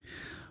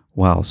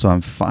Wow, so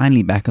I'm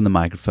finally back on the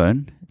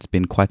microphone. It's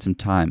been quite some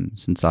time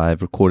since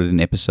I've recorded an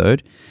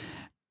episode.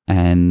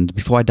 And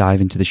before I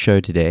dive into the show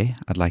today,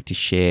 I'd like to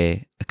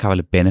share a couple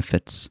of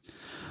benefits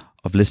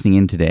of listening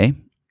in today.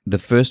 The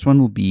first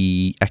one will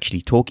be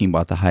actually talking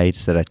about the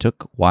hiatus that I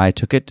took, why I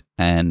took it,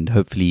 and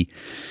hopefully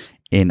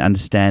in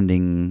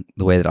understanding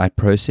the way that I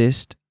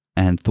processed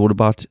and thought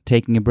about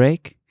taking a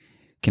break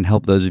can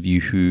help those of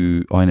you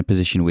who are in a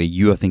position where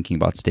you are thinking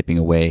about stepping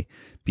away,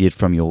 be it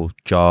from your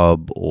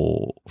job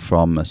or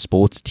from a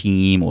sports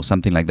team or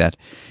something like that,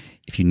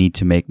 if you need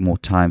to make more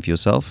time for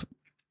yourself.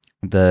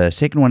 The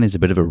second one is a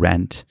bit of a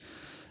rant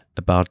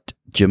about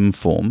gym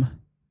form,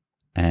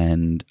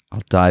 and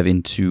I'll dive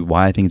into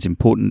why I think it's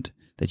important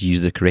that you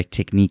use the correct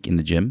technique in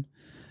the gym.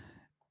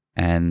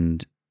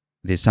 And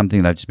there's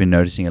something that I've just been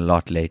noticing a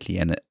lot lately,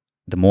 and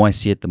the more I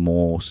see it, the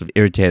more sort of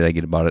irritated I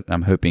get about it. And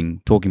I'm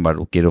hoping talking about it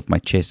will get off my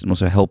chest and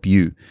also help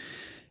you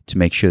to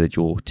make sure that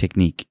your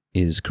technique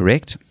is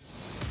correct.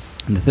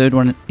 And the third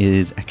one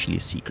is actually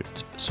a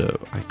secret, so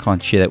I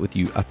can't share that with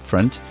you up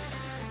front.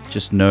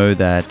 Just know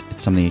that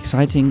it's something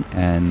exciting,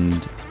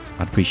 and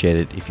I'd appreciate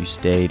it if you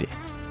stayed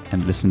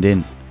and listened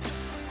in.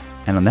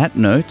 And on that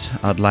note,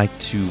 I'd like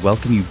to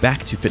welcome you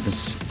back to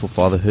Fitness for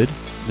Fatherhood.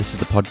 This is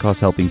the podcast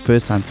helping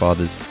first-time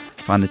fathers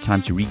find the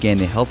time to regain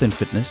their health and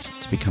fitness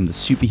to become the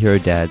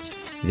superhero dads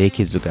their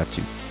kids look up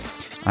to.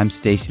 I'm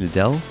Stacey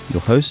Liddell, your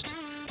host,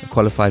 a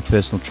qualified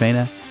personal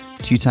trainer,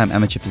 two-time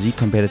amateur physique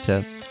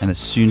competitor, and a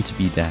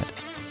soon-to-be dad.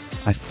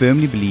 I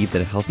firmly believe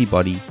that a healthy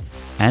body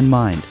and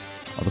mind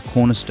are the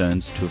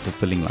cornerstones to a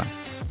fulfilling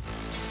life.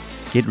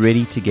 Get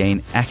ready to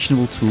gain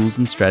actionable tools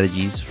and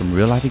strategies from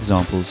real-life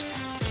examples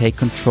to take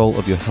control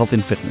of your health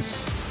and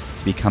fitness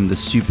to become the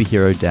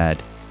superhero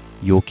dad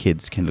your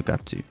kids can look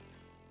up to.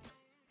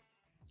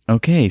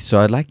 Okay, so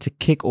I'd like to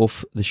kick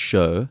off the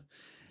show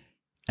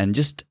and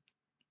just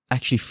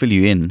actually fill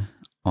you in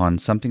on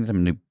something that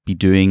I'm going to be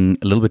doing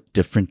a little bit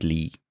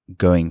differently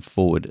going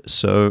forward.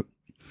 So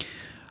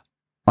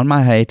on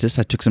my hiatus,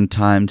 I took some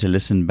time to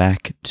listen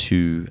back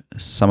to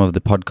some of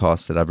the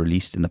podcasts that I've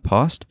released in the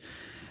past.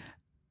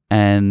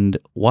 And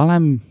while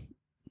I'm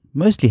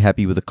mostly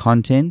happy with the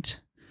content,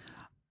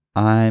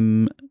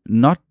 I'm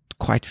not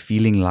quite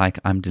feeling like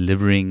I'm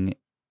delivering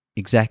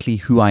exactly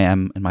who I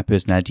am and my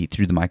personality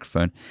through the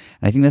microphone.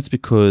 And I think that's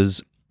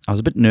because I was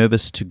a bit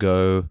nervous to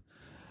go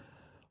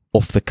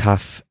off the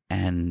cuff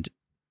and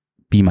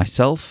be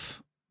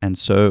myself. And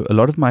so a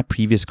lot of my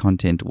previous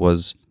content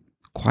was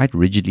quite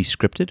rigidly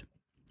scripted.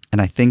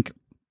 And I think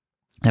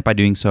that by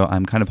doing so,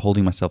 I'm kind of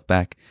holding myself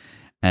back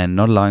and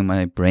not allowing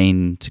my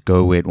brain to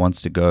go where it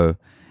wants to go.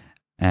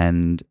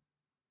 And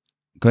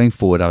going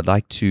forward, I would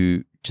like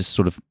to just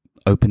sort of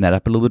open that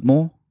up a little bit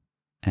more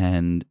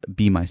and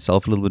be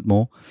myself a little bit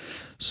more.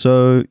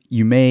 So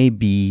you may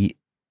be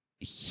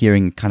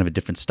hearing kind of a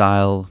different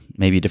style,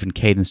 maybe a different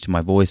cadence to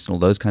my voice and all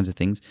those kinds of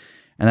things.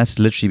 And that's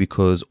literally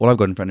because all I've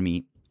got in front of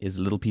me is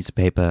a little piece of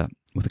paper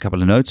with a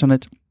couple of notes on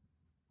it.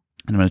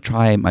 And I'm going to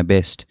try my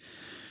best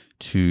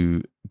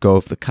to go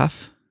off the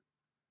cuff.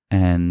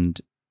 And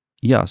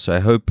yeah, so I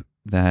hope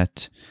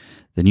that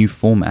the new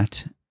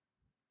format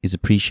is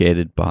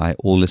appreciated by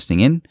all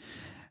listening in.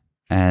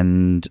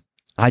 And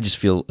I just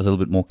feel a little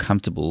bit more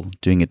comfortable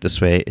doing it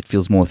this way. It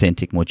feels more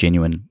authentic, more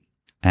genuine,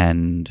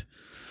 and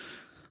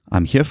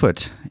I'm here for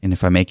it. And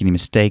if I make any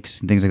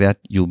mistakes and things like that,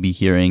 you'll be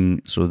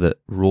hearing sort of the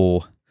raw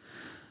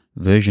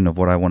version of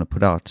what I want to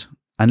put out.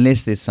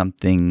 Unless there's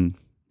something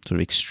sort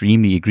of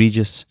extremely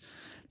egregious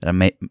that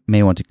I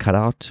may want to cut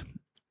out,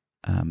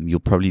 you'll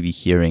probably be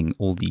hearing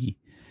all the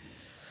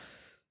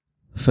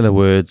filler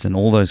words and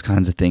all those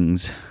kinds of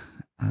things,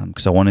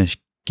 because I want to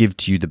give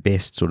to you the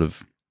best sort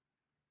of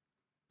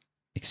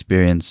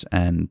experience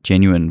and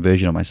genuine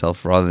version of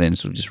myself rather than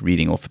sort of just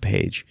reading off a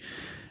page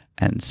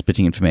and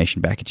spitting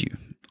information back at you.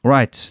 All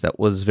right, that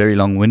was very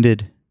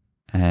long-winded,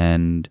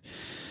 and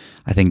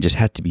I think just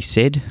had to be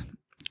said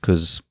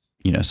because,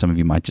 you know, some of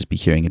you might just be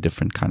hearing a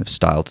different kind of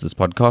style to this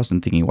podcast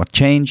and thinking what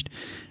changed,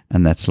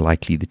 and that's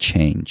likely the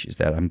change, is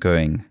that I'm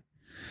going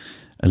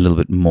a little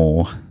bit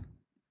more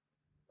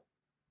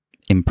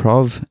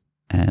improv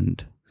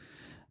and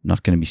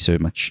not going to be so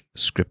much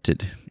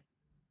scripted.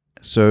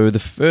 So the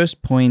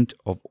first point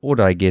of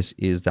order, I guess,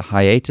 is the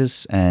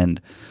hiatus.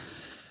 And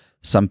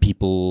some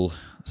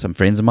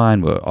friends of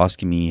mine were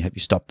asking me, have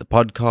you stopped the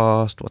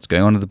podcast? What's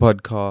going on with the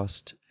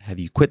podcast? Have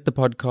you quit the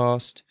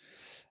podcast?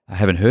 I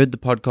haven't heard the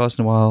podcast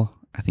in a while.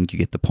 I think you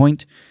get the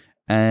point.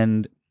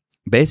 And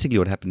basically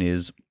what happened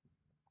is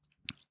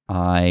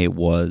I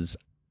was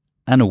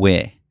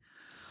unaware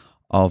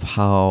of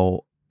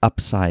how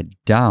upside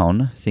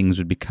down things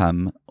would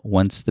become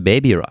once the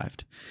baby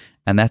arrived.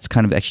 And that's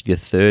kind of actually the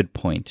third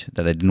point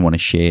that I didn't want to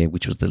share,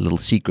 which was the little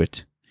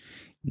secret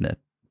in the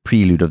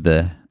prelude of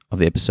the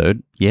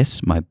episode.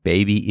 Yes, my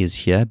baby is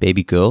here,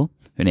 baby girl.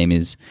 Her name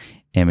is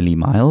Emily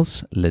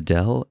Miles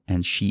Liddell,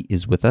 and she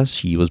is with us.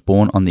 She was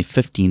born on the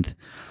 15th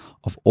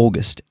of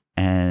August.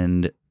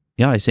 And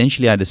yeah,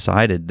 essentially I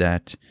decided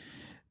that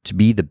to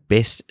be the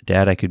best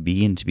dad I could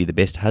be and to be the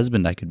best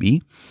husband I could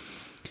be,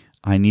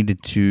 I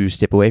needed to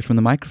step away from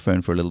the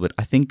microphone for a little bit.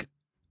 I think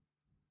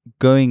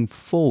going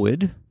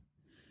forward,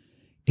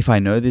 if I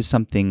know there's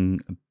something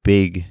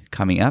big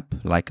coming up,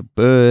 like a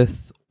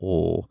birth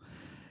or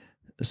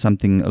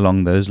something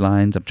along those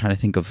lines, I'm trying to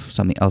think of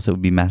something else that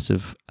would be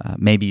massive.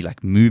 Maybe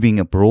like moving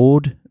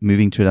abroad,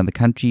 moving to another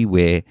country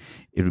where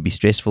it would be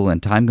stressful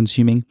and time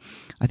consuming.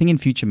 I think in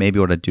future, maybe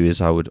what I'd do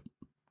is I would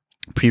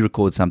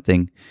pre-record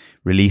something,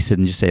 release it,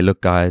 and just say,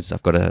 look guys,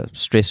 I've got a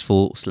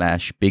stressful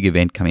 / big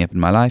event coming up in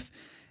my life.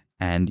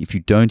 And if you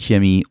don't hear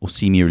me or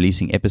see me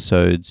releasing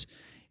episodes,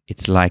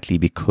 it's likely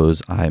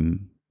because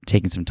I'm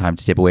taking some time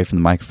to step away from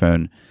the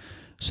microphone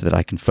so that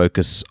I can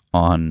focus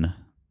on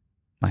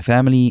my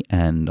family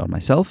and on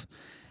myself.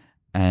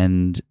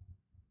 And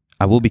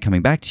I will be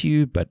coming back to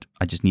you, but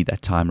I just need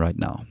that time right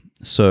now.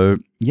 So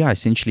yeah,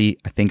 essentially,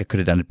 I think I could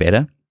have done it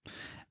better.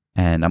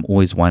 And I'm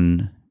always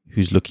one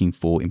who's looking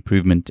for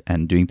improvement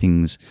and doing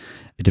things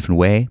a different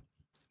way.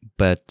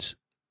 But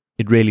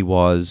it really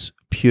was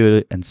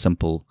pure and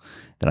simple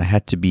that I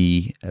had to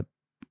be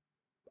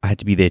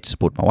there to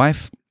support my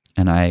wife,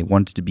 and I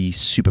wanted to be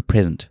super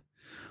present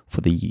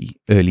for the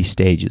early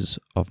stages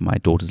of my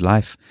daughter's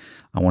life.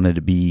 I wanted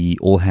to be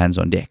all hands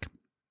on deck.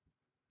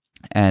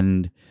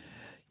 And,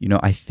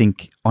 I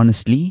think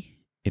honestly,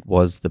 it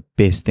was the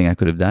best thing I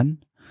could have done.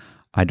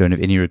 I don't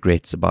have any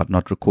regrets about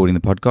not recording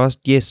the podcast.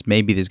 Yes,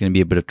 maybe there's going to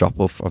be a bit of drop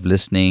off of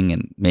listening,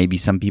 and maybe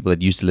some people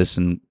that used to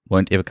listen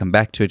won't ever come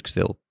back to it because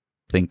they'll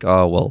think,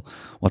 oh, well,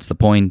 what's the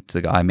point?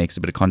 The guy makes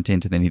a bit of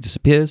content and then he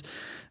disappears.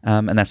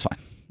 And that's fine.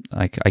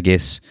 I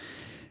guess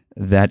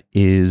that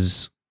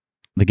is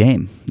the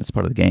game. That's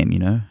part of the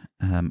game,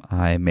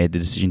 I made the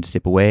decision to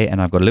step away,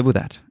 and I've got to live with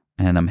that.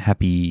 And I'm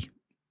happy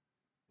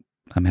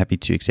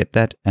to accept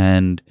that.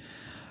 And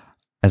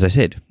as I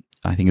said,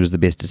 I think it was the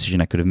best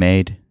decision I could have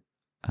made.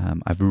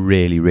 I've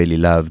really, really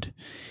loved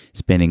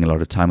spending a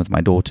lot of time with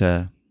my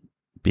daughter,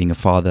 being a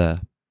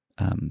father,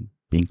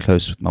 being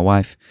close with my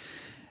wife.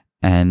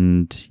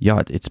 And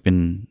yeah, it's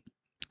been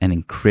an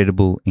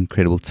incredible,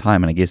 incredible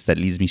time. And I guess that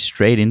leads me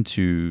straight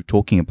into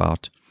talking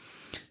about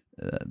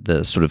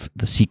the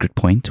secret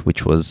point,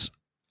 which was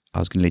I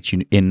was going to let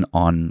you in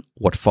on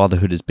what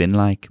fatherhood has been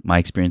like, my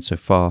experience so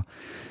far,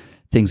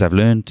 things I've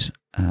learned,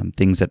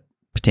 things that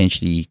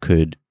potentially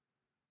could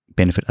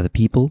benefit other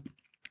people,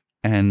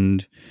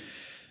 and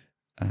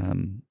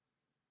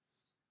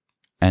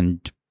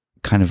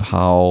kind of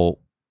how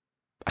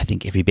I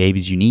think every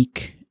baby's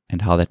unique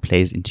and how that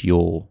plays into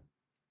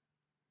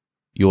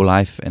your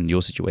life and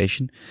your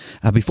situation.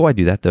 Before I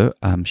do that though,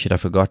 I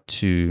forgot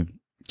to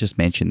just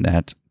mention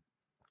that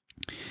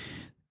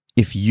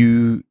if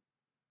you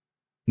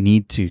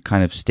need to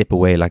kind of step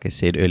away, like I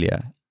said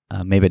earlier,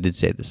 maybe I did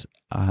say this,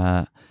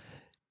 I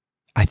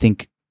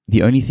think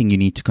the only thing you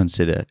need to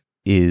consider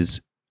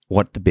is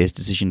what the best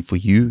decision for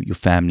you, your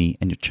family,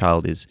 and your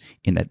child is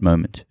in that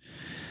moment.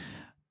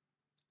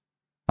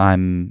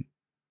 I'm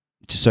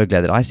just so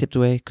glad that I stepped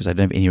away because I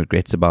don't have any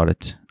regrets about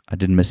it. I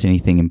didn't miss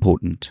anything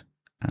important.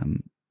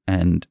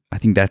 And I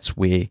think that's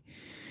where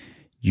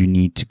you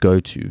need to go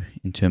to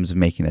in terms of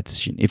making that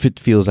decision. If it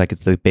feels like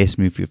it's the best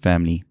move for your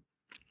family,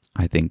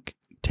 I think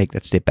take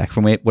that step back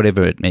from it,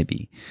 whatever it may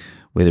be,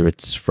 whether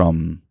it's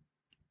from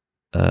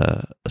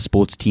a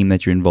sports team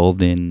that you're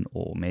involved in,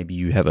 or maybe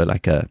you have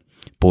a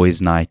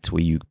boys' night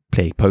where you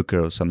play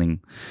poker or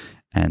something.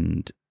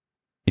 And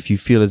if you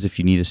feel as if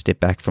you need to step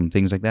back from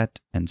things like that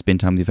and spend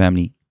time with your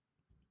family,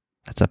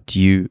 that's up to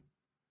you.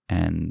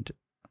 And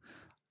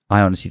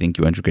I honestly think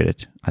you won't regret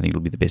it. I think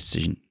it'll be the best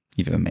decision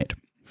you've ever made.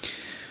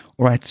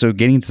 All right, so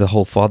getting into the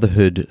whole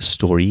fatherhood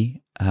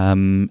story,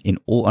 in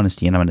all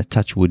honesty, and I'm going to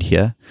touch wood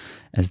here,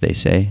 as they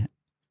say,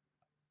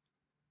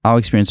 our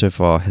experience so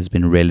far has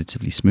been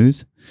relatively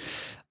smooth.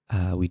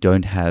 We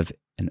don't have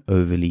an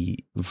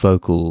overly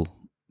vocal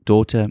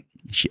daughter.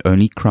 She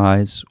only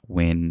cries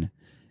when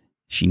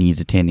she needs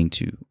attending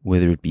to,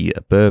 whether it be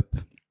a burp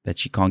that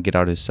she can't get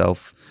out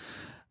herself.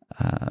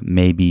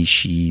 Maybe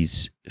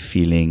she's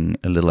feeling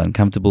a little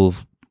uncomfortable,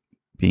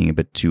 being a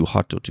bit too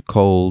hot or too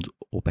cold,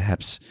 or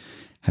perhaps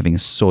having a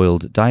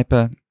soiled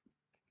diaper.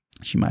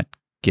 She might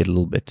get a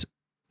little bit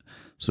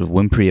sort of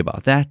whimpery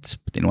about that,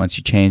 but then once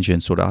you change her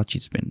and sort her out,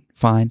 she's been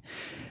fine.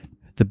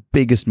 The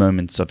biggest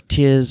moments of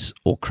tears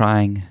or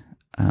crying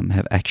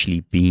have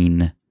actually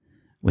been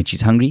when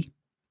she's hungry.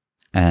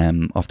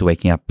 After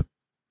waking up,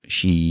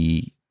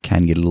 she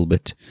can get a little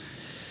bit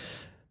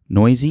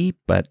noisy,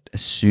 but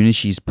as soon as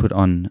she's put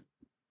on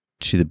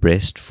to the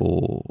breast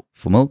for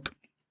milk,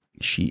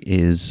 she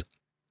is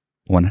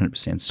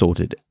 100%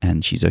 sorted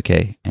and she's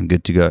okay and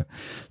good to go.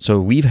 So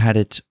we've had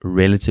it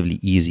relatively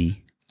easy,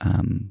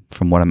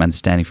 from what I'm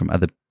understanding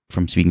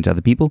from speaking to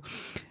other people.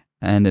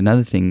 And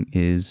another thing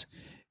is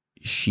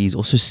she's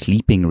also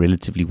sleeping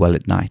relatively well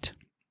at night.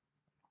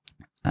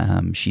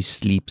 She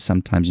sleeps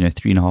sometimes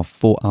 3.5,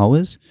 4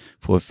 hours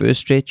for her first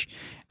stretch,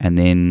 and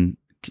then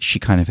she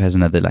kind of has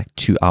another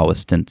 2-hour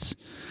stints.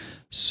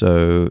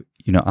 So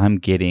I'm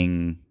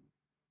getting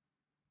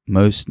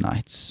most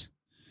nights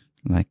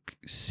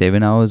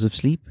 7 hours of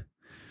sleep,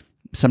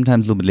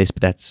 sometimes a little bit less,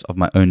 but that's of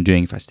my own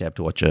doing. If I stay up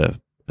to watch a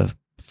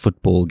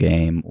football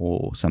game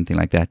or something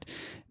like that,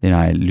 then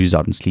I lose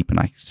out on sleep, and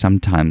I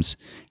sometimes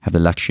have the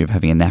luxury of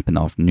having a nap in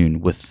the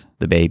afternoon with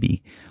the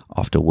baby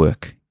after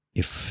work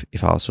if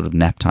our sort of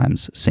nap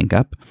times sync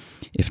up.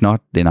 If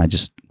not, then I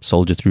just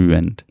soldier through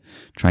and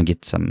try and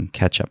get some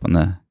catch up on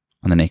the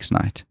next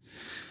night.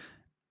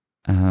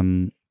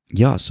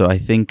 So I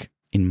think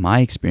in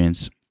my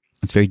experience,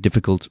 it's very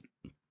difficult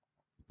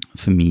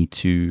for me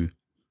to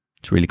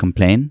really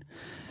complain.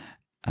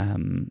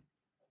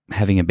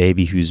 Having a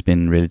baby who's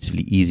been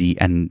relatively easy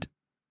and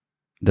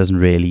doesn't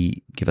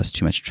really give us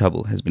too much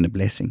trouble has been a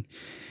blessing.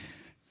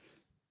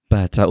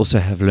 But I also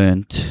have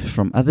learned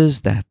from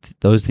others that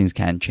those things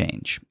can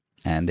change,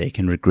 and they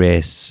can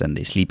regress, and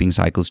their sleeping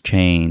cycles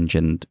change,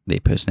 and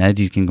their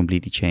personalities can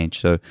completely change.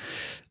 So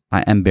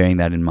I am bearing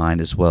that in mind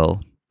as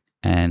well.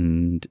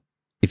 And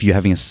if you're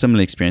having a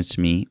similar experience to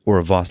me, or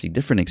a vastly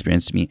different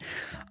experience to me,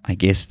 I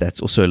guess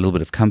that's also a little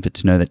bit of comfort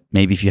to know that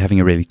maybe if you're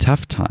having a really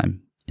tough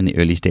time in the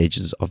early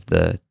stages of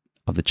the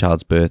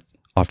child's birth,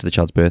 after the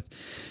child's birth,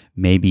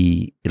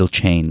 maybe it'll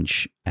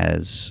change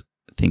as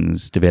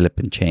things develop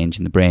and change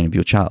in the brain of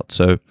your child.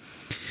 So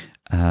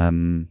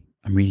I'm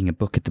reading a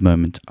book at the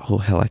moment. Oh,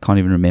 hell, I can't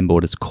even remember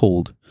what it's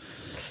called.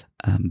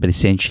 But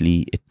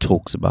essentially, it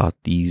talks about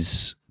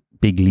these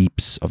big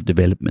leaps of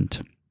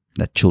development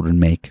that children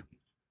make,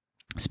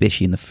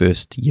 especially in the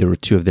first year or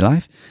two of their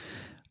life.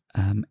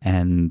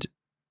 And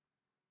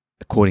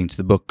according to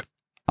the book,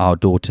 our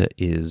daughter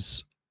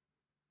is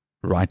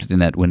right within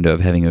that window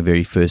of having her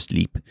very first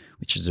leap,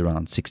 which is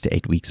around 6 to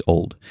 8 weeks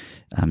old.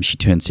 She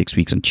turned 6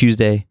 weeks on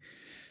Tuesday,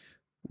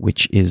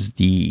 which is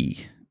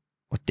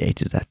what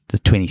date is that? The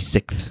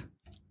 26th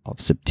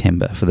of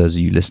September, for those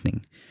of you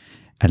listening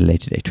at a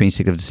later date,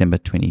 26th of December,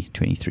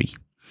 2023.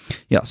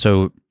 Yeah,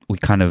 so we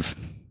kind of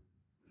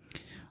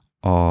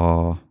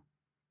are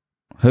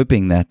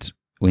hoping that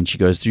when she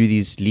goes through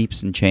these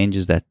leaps and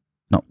changes, that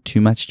not too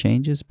much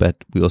changes,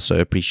 but we also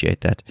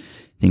appreciate that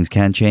things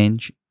can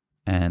change,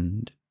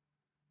 and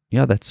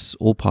yeah, that's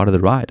all part of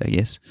the ride, I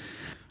guess.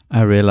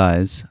 I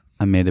realize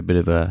I made a bit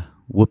of a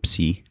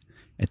whoopsie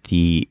at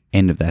the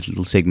end of that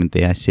little segment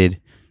there. I said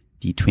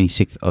the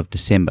 26th of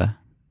December.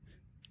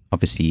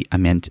 Obviously, I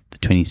meant the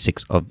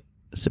 26th of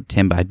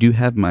September. I do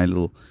have my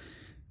little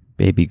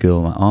baby girl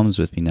in my arms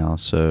with me now,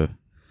 so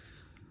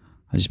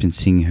I've just been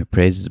singing her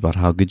praises about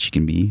how good she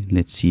can be.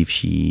 Let's see if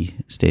she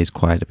stays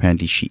quiet.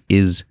 Apparently, she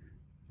is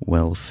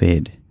well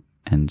fed,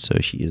 and so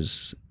she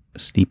is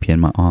asleep here in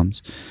my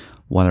arms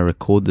while I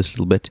record this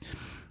little bit.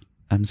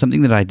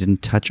 Something that I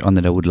didn't touch on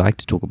that I would like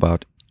to talk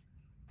about,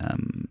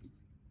 and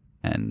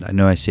I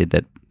know I said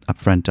that up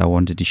front I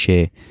wanted to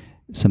share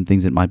some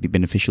things that might be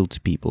beneficial to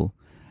people.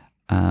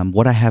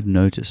 What I have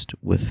noticed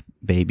with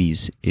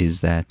babies is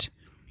that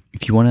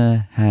if you want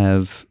to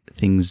have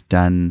things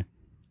done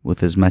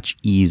with as much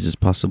ease as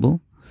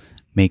possible,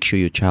 make sure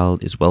your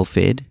child is well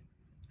fed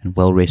and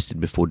well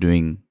rested before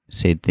doing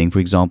said thing. For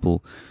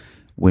example,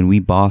 when we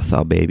bath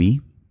our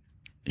baby,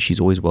 she's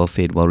always well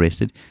fed, well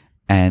rested,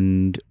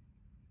 and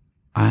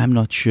I'm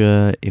not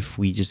sure if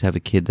we just have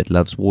a kid that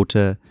loves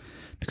water,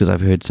 because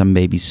I've heard some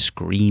babies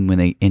scream when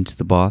they enter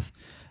the bath.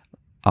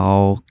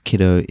 Our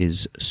kiddo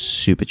is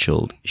super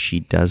chilled. She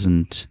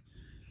doesn't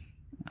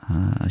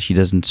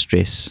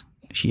stress.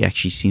 She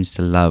actually seems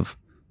to love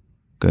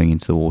going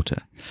into the water.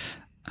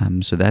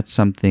 So that's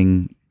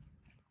something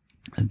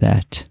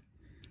that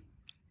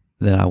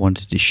I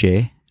wanted to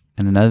share.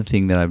 And another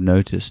thing that I've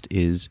noticed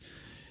is,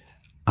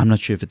 I'm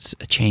not sure if it's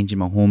a change in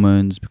my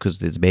hormones because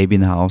there's a baby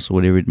in the house or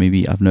whatever it may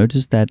be. I've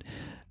noticed that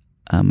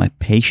my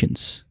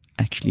patience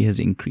actually has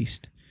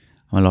increased.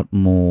 I'm a lot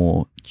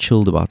more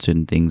chilled about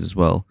certain things as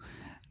well.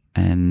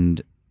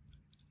 And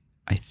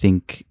I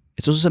think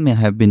it's also something I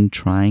have been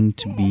trying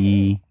to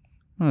be...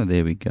 Oh,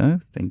 there we go.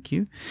 Thank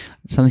you.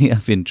 It's something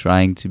I've been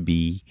trying to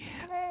be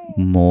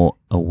more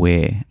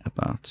aware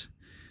about.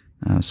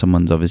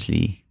 Someone's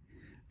obviously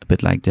a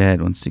bit like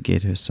Dad, wants to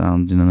get her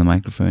sounds in on the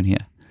microphone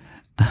here.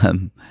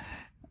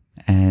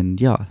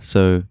 And yeah,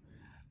 so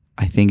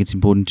I think it's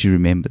important to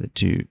remember that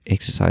to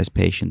exercise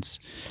patience.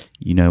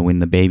 You know, when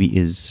the baby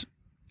is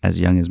as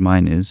young as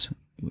mine is,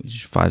 which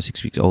is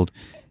 5-6 weeks old,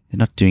 they're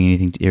not doing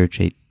anything to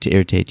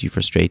irritate you,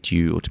 frustrate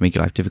you, or to make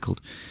your life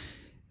difficult.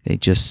 They're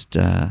just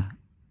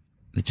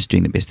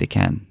doing the best they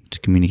can to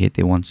communicate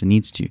their wants and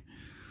needs to you.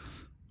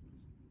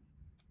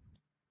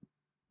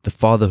 The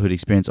fatherhood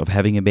experience of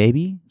having a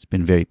baby has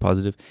been very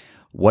positive.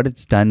 What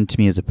it's done to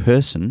me as a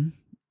person,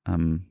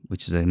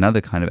 which is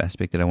another kind of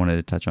aspect that I wanted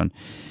to touch on,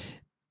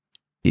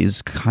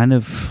 is kind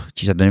of,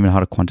 I don't even know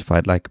how to quantify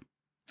it. Like,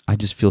 I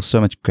just feel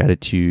so much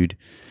gratitude.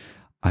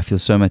 I feel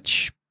so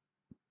much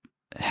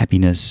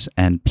happiness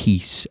and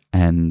peace.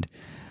 And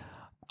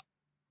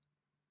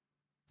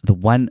the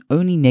one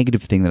only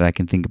negative thing that I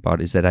can think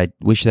about is that I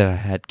wish that I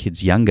had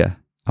kids younger.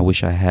 I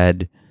wish I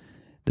had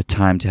the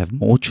time to have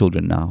more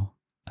children now.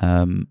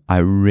 I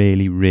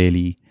really,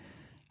 really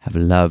have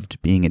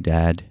loved being a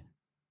dad,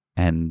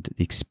 and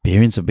the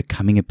experience of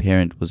becoming a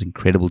parent was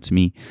incredible to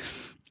me.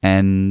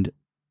 And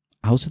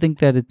I also think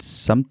that it's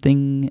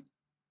something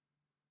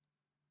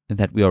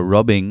that we are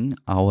robbing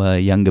our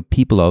younger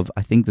people of.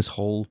 I think this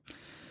whole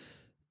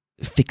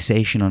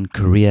fixation on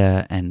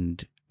career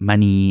and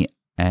money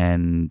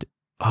and,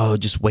 oh,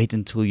 just wait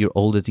until you're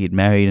older to get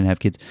married and have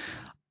kids.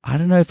 I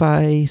don't know if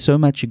I so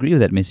much agree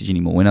with that message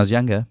anymore. When I was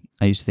younger,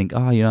 I used to think,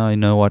 oh, you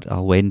know what,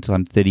 I'll wait until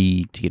I'm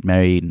 30 to get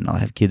married and I'll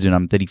have kids when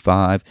I'm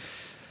 35.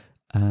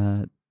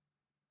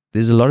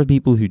 There's a lot of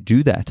people who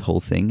do that whole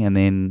thing and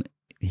then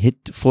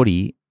hit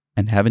 40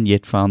 and haven't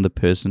yet found the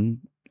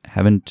person,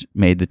 haven't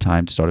made the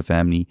time to start a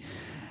family,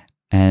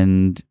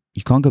 and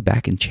you can't go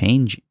back and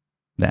change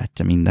that.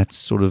 I mean, that's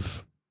sort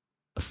of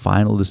a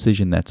final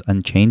decision that's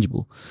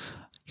unchangeable.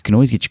 You can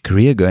always get your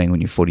career going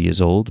when you're 40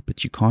 years old,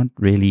 but you can't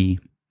really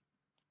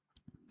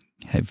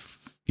have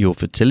your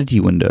fertility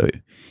window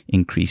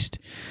increased.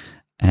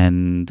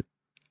 And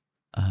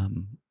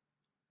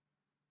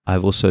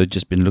I've also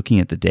just been looking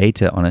at the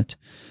data on it,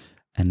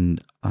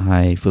 and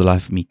I, for the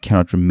life of me,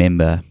 cannot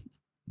remember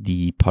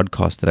the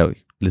podcast that I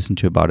listened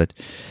to about it.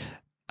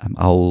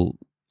 I'll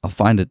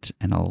find it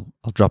and I'll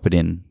drop it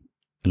in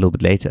a little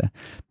bit later.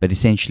 But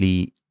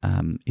essentially,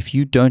 if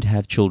you don't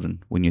have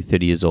children when you're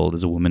 30 years old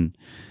as a woman,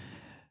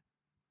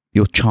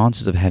 your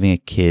chances of having a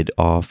kid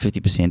are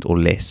 50% or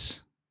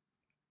less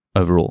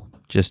overall.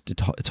 Just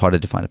it's harder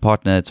to find a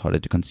partner, it's harder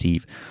to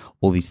conceive,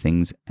 all these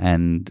things.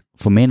 And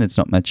for men, it's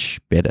not much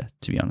better,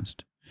 to be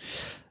honest.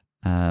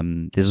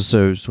 There's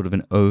also sort of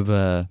an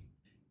over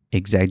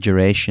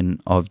exaggeration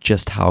of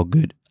just how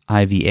good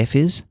IVF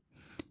is.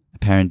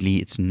 Apparently,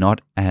 it's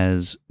not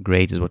as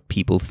great as what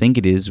people think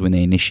it is when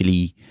they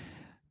initially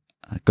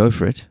go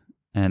for it.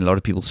 And a lot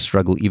of people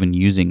struggle even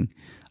using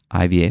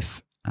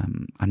IVF.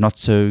 I'm not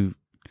so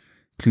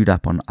clued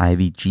up on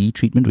IVG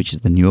treatment, which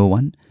is the newer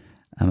one.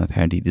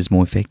 Apparently, it is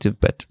more effective,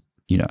 but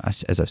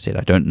as I've said,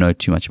 I don't know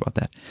too much about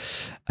that.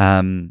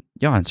 And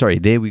sorry,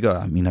 there we go.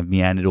 I mean, I've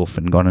meandered off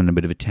and gone on a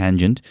bit of a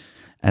tangent,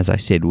 as I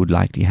said would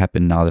likely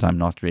happen now that I'm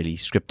not really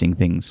scripting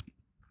things.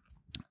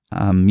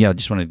 I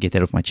just wanted to get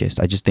that off my chest.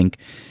 I just think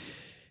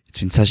it's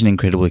been such an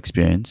incredible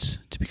experience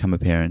to become a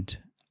parent.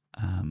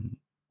 And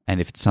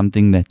if it's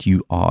something that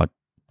you are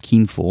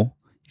keen for,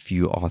 if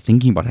you are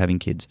thinking about having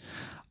kids,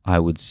 I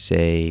would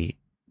say,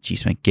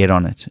 geez, man, get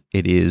on it.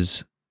 It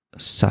is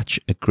such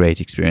a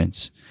great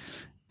experience.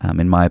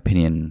 In my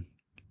opinion,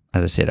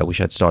 as I said, I wish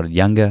I'd started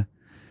younger.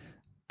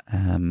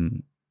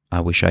 I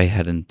wish I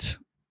hadn't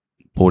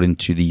bought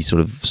into the sort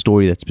of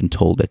story that's been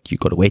told that you've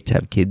got to wait to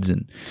have kids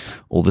and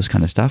all this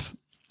kind of stuff.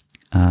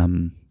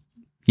 And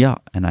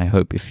I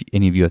hope if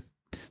any of you are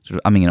sort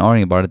of umming and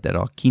ahhing about it that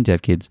are keen to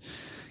have kids,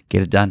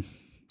 get it done.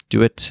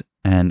 Do it,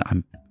 and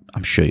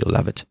I'm sure you'll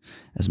love it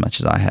as much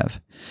as I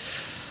have.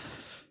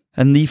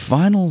 And the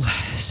final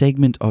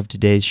segment of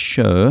today's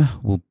show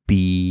will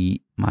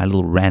be my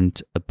little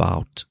rant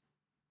about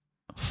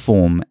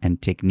form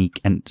and technique,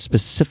 and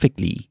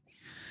specifically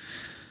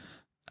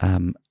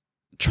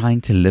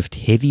trying to lift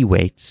heavy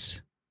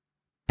weights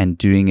and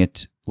doing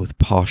it with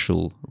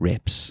partial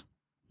reps.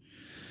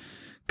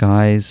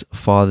 Guys,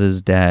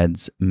 fathers,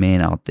 dads,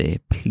 men out there,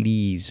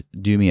 please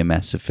do me a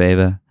massive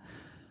favor.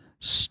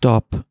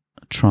 Stop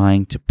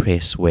trying to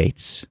press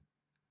weights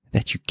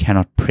that you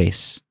cannot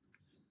press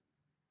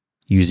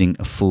using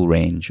a full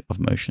range of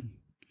motion.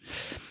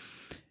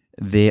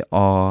 There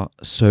are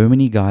so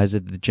many guys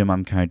at the gym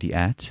I'm currently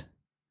at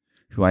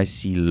who I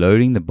see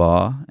loading the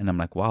bar, and I'm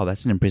like, wow,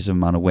 that's an impressive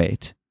amount of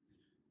weight.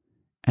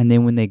 And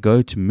then when they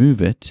go to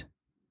move it,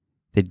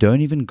 they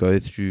don't even go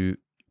through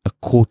a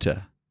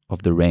quarter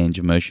of the range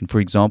of motion.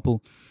 For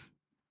example,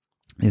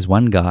 there's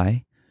one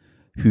guy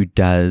who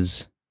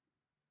does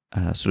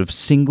sort of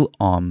single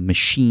arm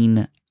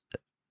machine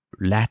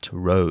lat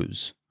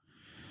rows.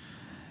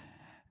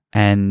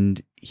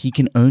 And he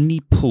can only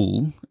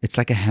pull, it's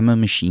like a hammer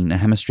machine, a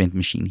hammer strength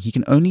machine. He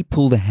can only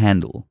pull the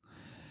handle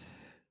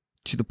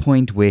to the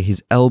point where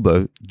his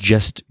elbow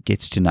just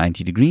gets to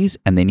 90 degrees,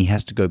 and then he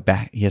has to go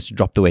back. He has to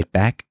drop the weight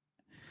back.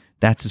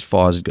 That's as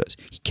far as it goes.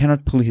 He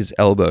cannot pull his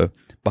elbow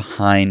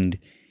behind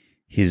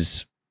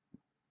his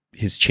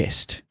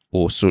chest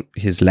or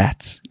his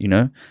lats,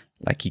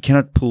 like he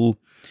cannot pull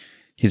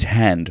his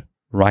hand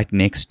right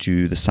next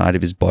to the side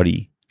of his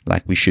body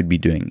like we should be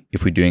doing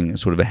if we're doing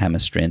sort of a hammer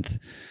strength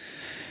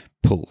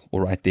pull,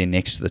 or right there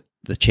next to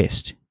the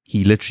chest.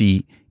 He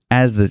literally,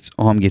 as the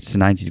arm gets to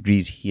 90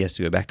 degrees, he has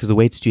to go back because the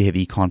weight's too heavy.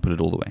 He can't pull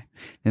it all the way.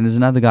 Then there's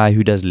another guy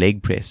who does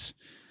leg press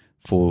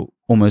for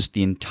almost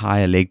the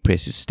entire leg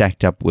press is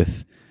stacked up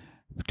with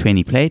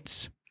 20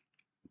 plates,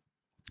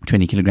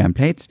 20 kilogram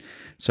plates.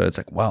 So it's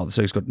like, wow,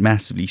 so he's got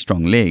massively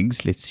strong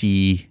legs. Let's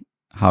see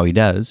how he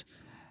does.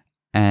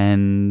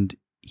 And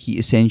he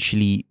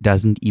essentially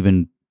doesn't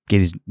even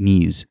get his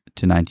knees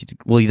to 90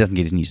 degrees. Well, he doesn't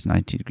get his knees to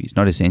 90 degrees.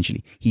 Not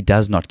essentially. He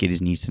does not get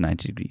his knees to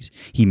 90 degrees.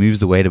 He moves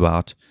the weight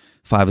about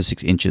 5 or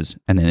 6 inches,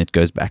 and then it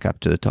goes back up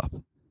to the top.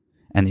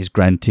 And he's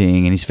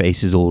grunting, and his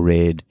face is all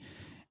red.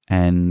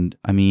 And,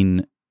 I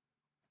mean,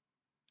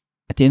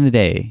 at the end of the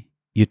day,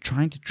 you're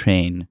trying to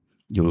train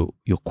your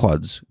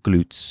quads,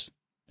 glutes,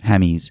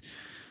 hammies.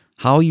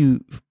 How are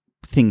you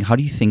how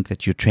do you think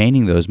that you're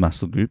training those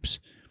muscle groups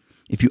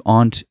if you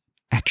aren't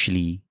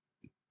actually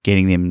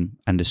getting them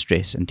under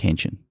stress and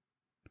tension?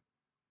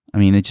 I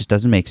mean, it just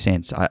doesn't make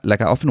sense. I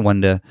often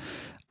wonder.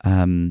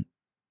 I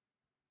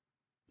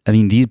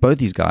mean, both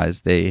these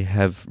guys, they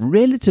have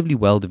relatively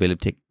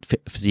well-developed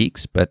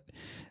physiques, but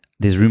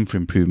there's room for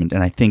improvement.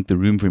 And I think the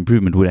room for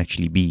improvement would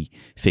actually be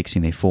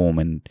fixing their form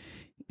and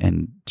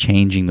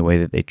changing the way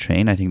that they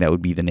train. I think that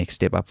would be the next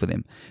step up for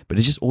them. But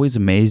it's just always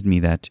amazed me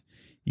that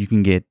you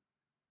can get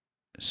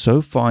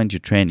so far into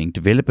training,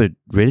 develop a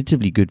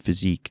relatively good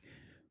physique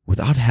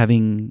without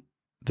having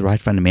the right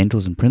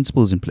fundamentals and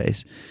principles in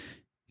place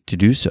to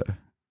do so.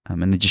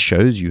 And it just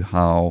shows you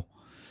how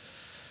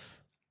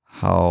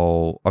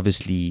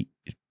obviously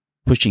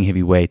pushing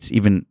heavy weights,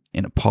 even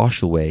in a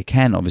partial way,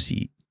 can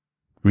obviously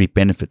reap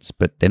benefits,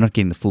 but they're not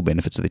getting the full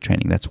benefits of their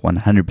training. That's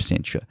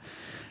 100% sure.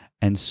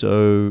 And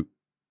so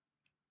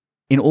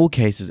in all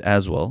cases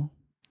as well,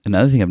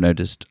 another thing I've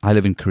noticed, I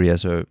live in Korea,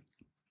 so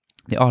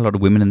there are a lot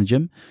of women in the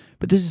gym,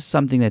 but this is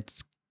something that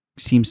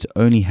seems to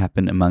only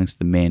happen amongst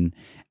the men,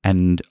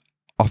 and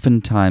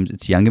oftentimes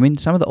it's younger men.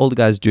 Some of the older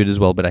guys do it as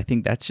well, but I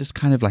think that's just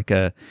kind of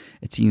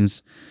it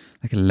seems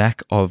like a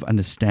lack of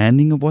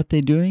understanding of what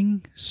they're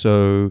doing.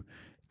 So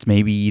it's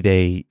maybe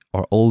they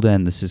are older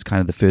and this is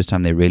kind of the first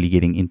time they're really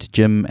getting into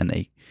gym, and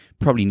they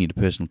probably need a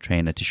personal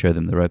trainer to show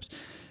them the ropes.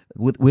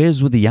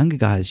 Whereas with the younger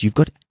guys, you've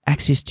got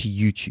access to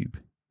YouTube.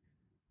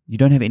 You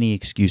don't have any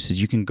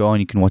excuses. You can go on,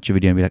 you can watch a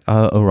video and be like,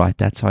 oh, right,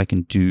 that's how I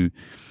can do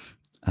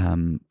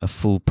a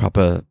full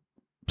proper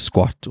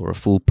squat, or a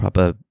full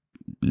proper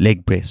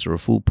leg press, or a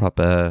full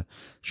proper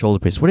shoulder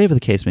press, whatever the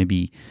case may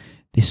be.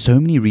 There's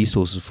so many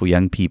resources for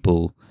young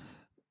people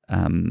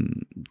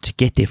to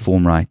get their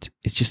form right.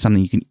 It's just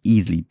something you can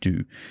easily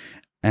do.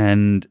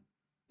 And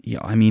yeah,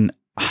 I mean,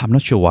 I'm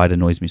not sure why it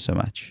annoys me so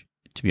much,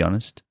 to be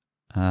honest.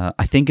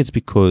 I think it's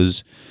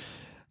because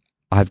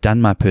I've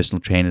done my personal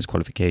trainer's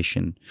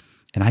qualification,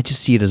 and I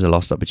just see it as a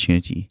lost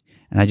opportunity.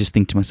 And I just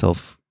think to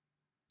myself,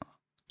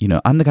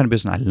 I'm the kind of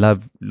person, I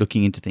love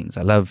looking into things.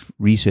 I love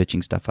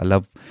researching stuff. I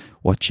love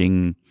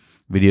watching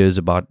videos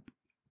about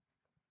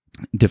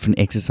different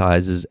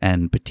exercises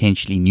and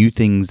potentially new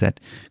things that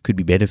could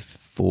be better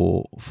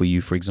for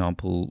you. For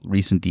example,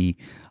 recently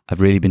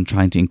I've really been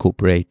trying to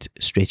incorporate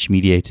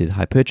stretch-mediated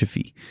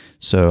hypertrophy.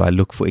 So I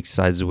look for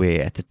exercises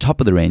where at the top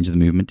of the range of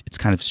the movement, it's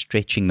kind of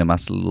stretching the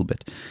muscle a little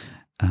bit.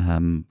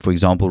 For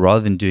example,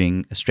 rather than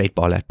doing a straight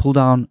bar lat pull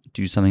down,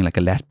 do something like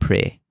a lat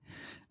prayer.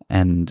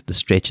 And the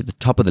stretch at the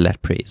top of the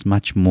lat prayer is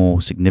much more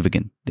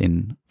significant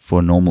than for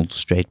a normal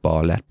straight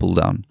bar lat pull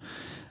down.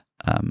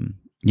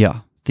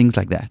 Things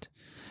like that.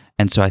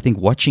 And so I think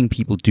watching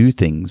people do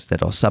things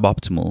that are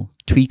suboptimal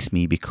tweaks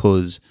me,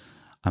 because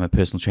I'm a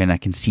personal trainer. I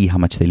can see how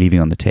much they're leaving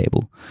on the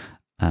table.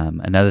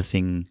 Another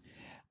thing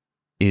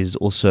is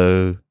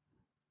also,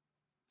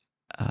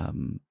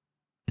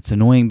 it's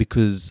annoying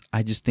because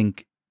I just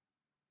think,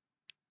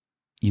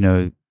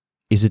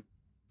 is it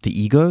the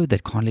ego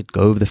that can't let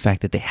go of the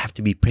fact that they have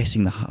to be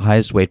pressing the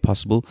highest weight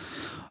possible?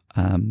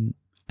 And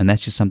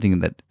that's just something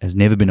that has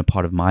never been a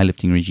part of my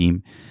lifting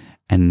regime.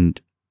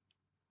 And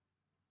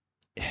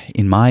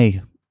in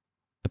my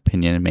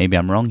opinion, and maybe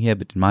I'm wrong here,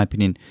 but in my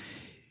opinion,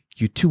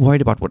 you're too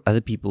worried about what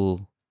other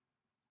people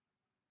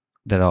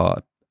that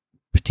are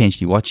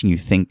potentially watching you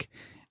think.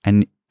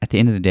 And at the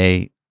end of the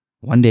day,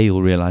 one day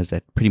you'll realize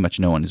that pretty much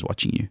no one is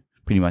watching you.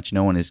 Pretty much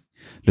no one is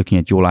looking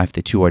at your life.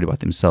 They're too worried about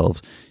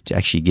themselves to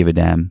actually give a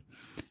damn.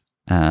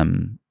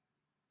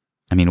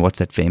 I mean, what's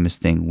that famous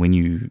thing?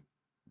 When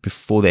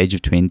before the age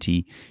of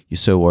 20, you're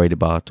so worried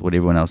about what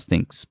everyone else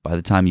thinks. By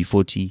the time you're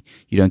 40,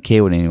 you don't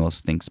care what anyone else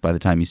thinks. By the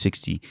time you're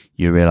 60,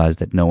 you realize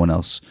that no one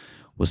else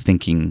was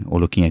thinking or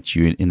looking at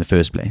you in the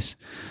first place.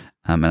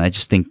 And I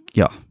just think,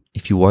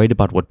 if you're worried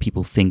about what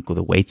people think or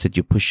the weights that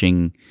you're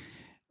pushing,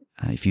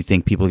 if you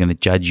think people are going to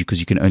judge you because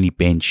you can only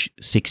bench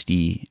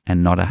 60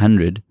 and not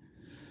 100,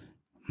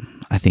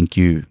 I think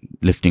you're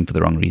lifting for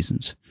the wrong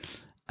reasons.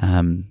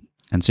 And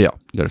so,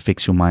 you got to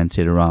fix your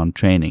mindset around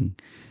training.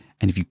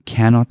 And if you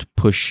cannot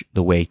push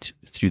the weight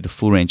through the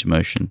full range of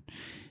motion,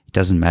 it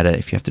doesn't matter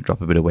if you have to drop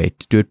a bit of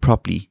weight. Do it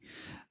properly.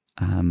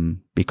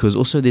 Because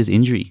also there's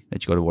injury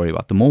that you got to worry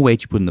about. The more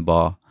weight you put in the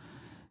bar,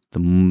 the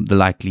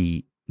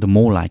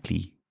more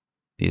likely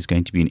there's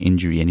going to be an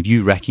injury. And if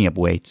you're racking up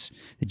weights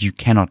that you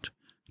cannot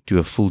do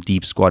a full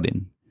deep squat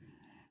in,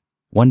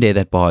 one day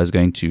that bar is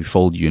going to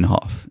fold you in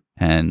half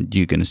and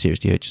you're going to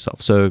seriously hurt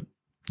yourself. So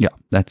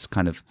that's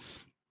kind of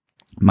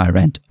my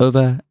rant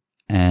over.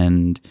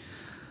 And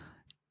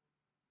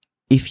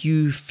if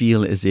you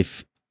feel as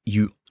if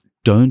you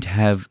don't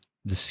have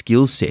the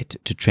skill set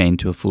to train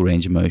to a full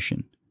range of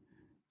motion,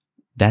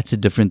 that's a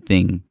different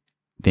thing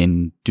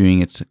than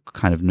doing it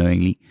kind of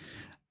knowingly.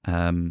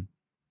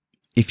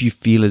 If you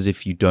feel as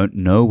if you don't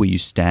know where you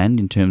stand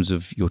in terms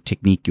of your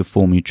technique, your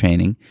form, your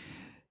training,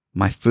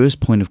 my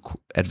first point of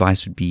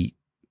advice would be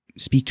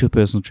speak to a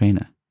personal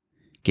trainer.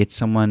 Get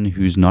someone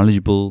who's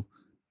knowledgeable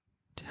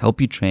to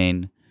help you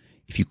train.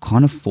 If you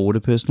can't afford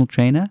a personal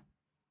trainer,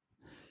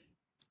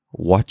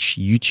 watch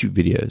YouTube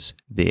videos.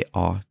 There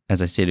are,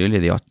 as I said earlier,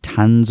 there are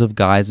tons of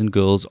guys and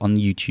girls on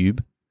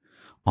YouTube,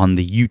 on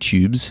the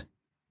YouTubes,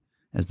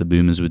 as the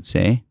boomers would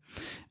say,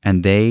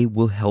 and they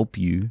will help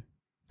you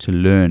to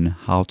learn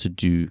how to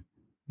do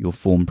your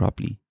form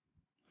properly.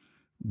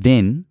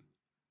 Then,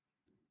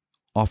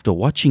 after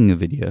watching a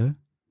video,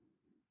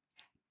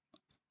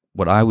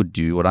 what I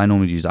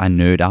normally do is I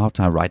nerd out,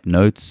 I write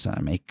notes, I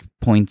make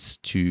points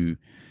to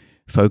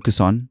focus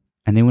on,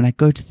 and then when I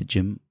go to the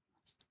gym,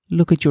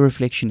 look at your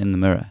reflection in the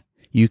mirror.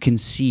 You can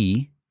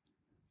see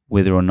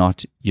whether or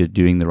not you're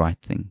doing the right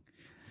thing.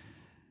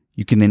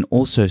 You can then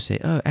also say,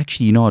 oh,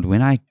 actually, you know what,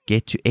 when I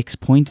get to X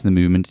point in the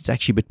movement, it's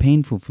actually a bit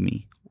painful for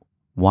me.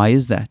 Why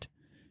is that?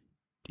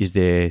 Is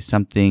there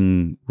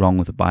something wrong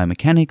with the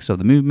biomechanics of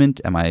the movement?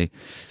 Am I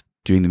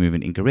doing the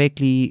movement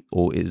incorrectly?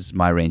 Or is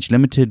my range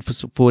limited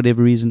for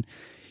whatever reason?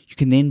 You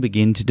can then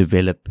begin to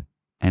develop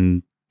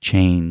and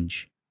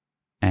change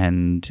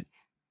and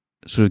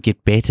sort of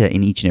get better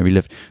in each and every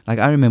lift. Like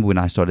I remember when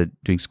I started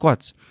doing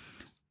squats,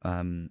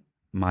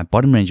 my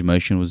bottom range of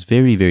motion was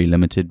very, very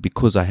limited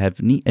because I have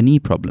a knee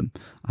problem.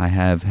 I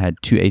have had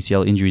 2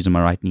 ACL injuries on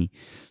my right knee.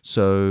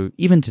 So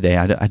even today,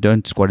 I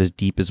don't squat as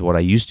deep as what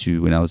I used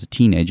to when I was a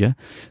teenager.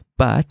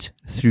 But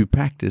through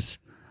practice,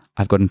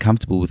 I've gotten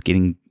comfortable with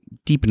getting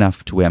deep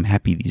enough to where I'm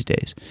happy these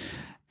days.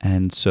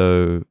 And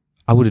so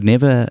I would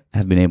never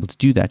have been able to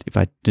do that if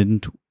I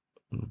didn't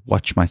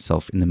watch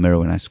myself in the mirror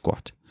when I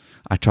squat.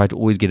 I try to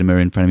always get a mirror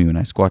in front of me when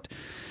I squat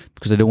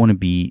because I don't want to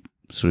be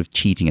sort of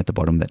cheating at the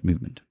bottom of that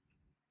movement.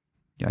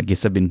 I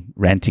guess I've been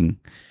ranting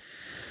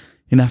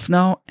enough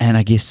now, and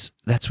I guess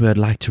that's where I'd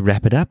like to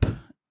wrap it up.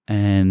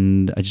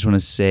 And I just want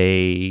to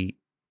say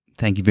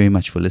thank you very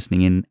much for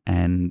listening in,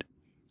 and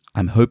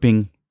I'm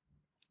hoping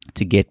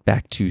to get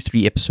back to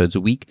 3 episodes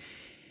a week.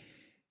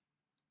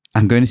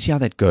 I'm going to see how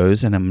that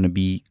goes, and I'm going to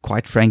be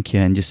quite frank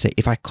here and just say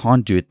if I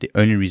can't do it, the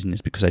only reason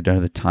is because I don't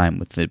have the time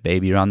with the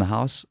baby around the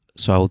house.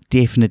 So I will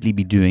definitely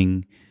be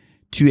doing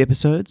 2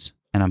 episodes,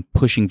 and I'm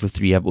pushing for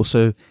 3. I've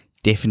also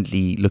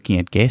definitely looking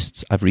at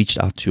guests. I've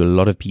reached out to a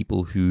lot of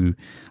people who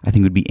I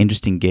think would be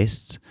interesting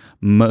guests.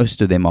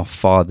 Most of them are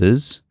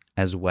fathers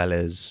as well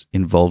as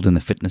involved in the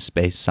fitness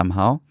space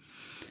somehow.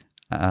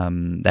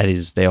 That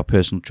is, they are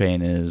personal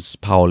trainers,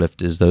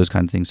 powerlifters, those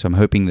kinds of things. So I'm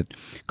hoping that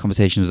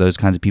conversations with those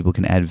kinds of people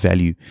can add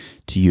value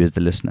to you as the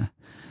listener.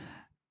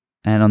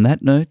 And on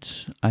that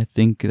note, I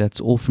think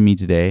that's all from me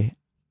today.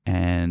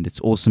 And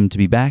it's awesome to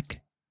be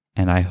back.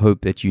 And I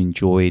hope that you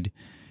enjoyed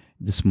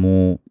this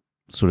more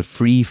sort of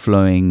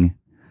free-flowing,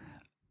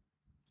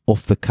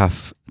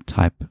 off-the-cuff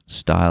type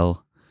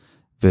style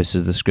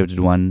versus the scripted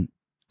one.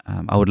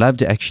 I would love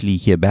to actually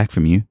hear back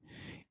from you.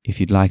 If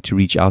you'd like to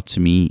reach out to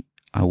me,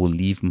 I will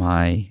leave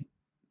my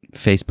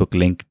Facebook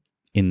link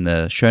in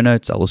the show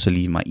notes. I'll also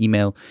leave my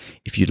email.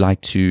 If you'd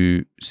like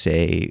to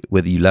say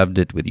whether you loved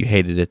it, whether you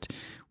hated it,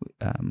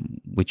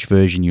 which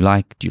version you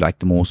like. Do you like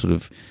the more sort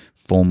of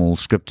formal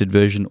scripted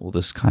version or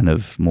this kind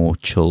of more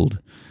chilled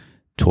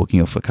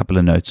talking off a couple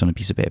of notes on a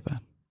piece of paper?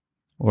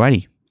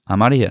 Alrighty,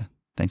 I'm out of here.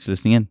 Thanks for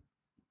listening in.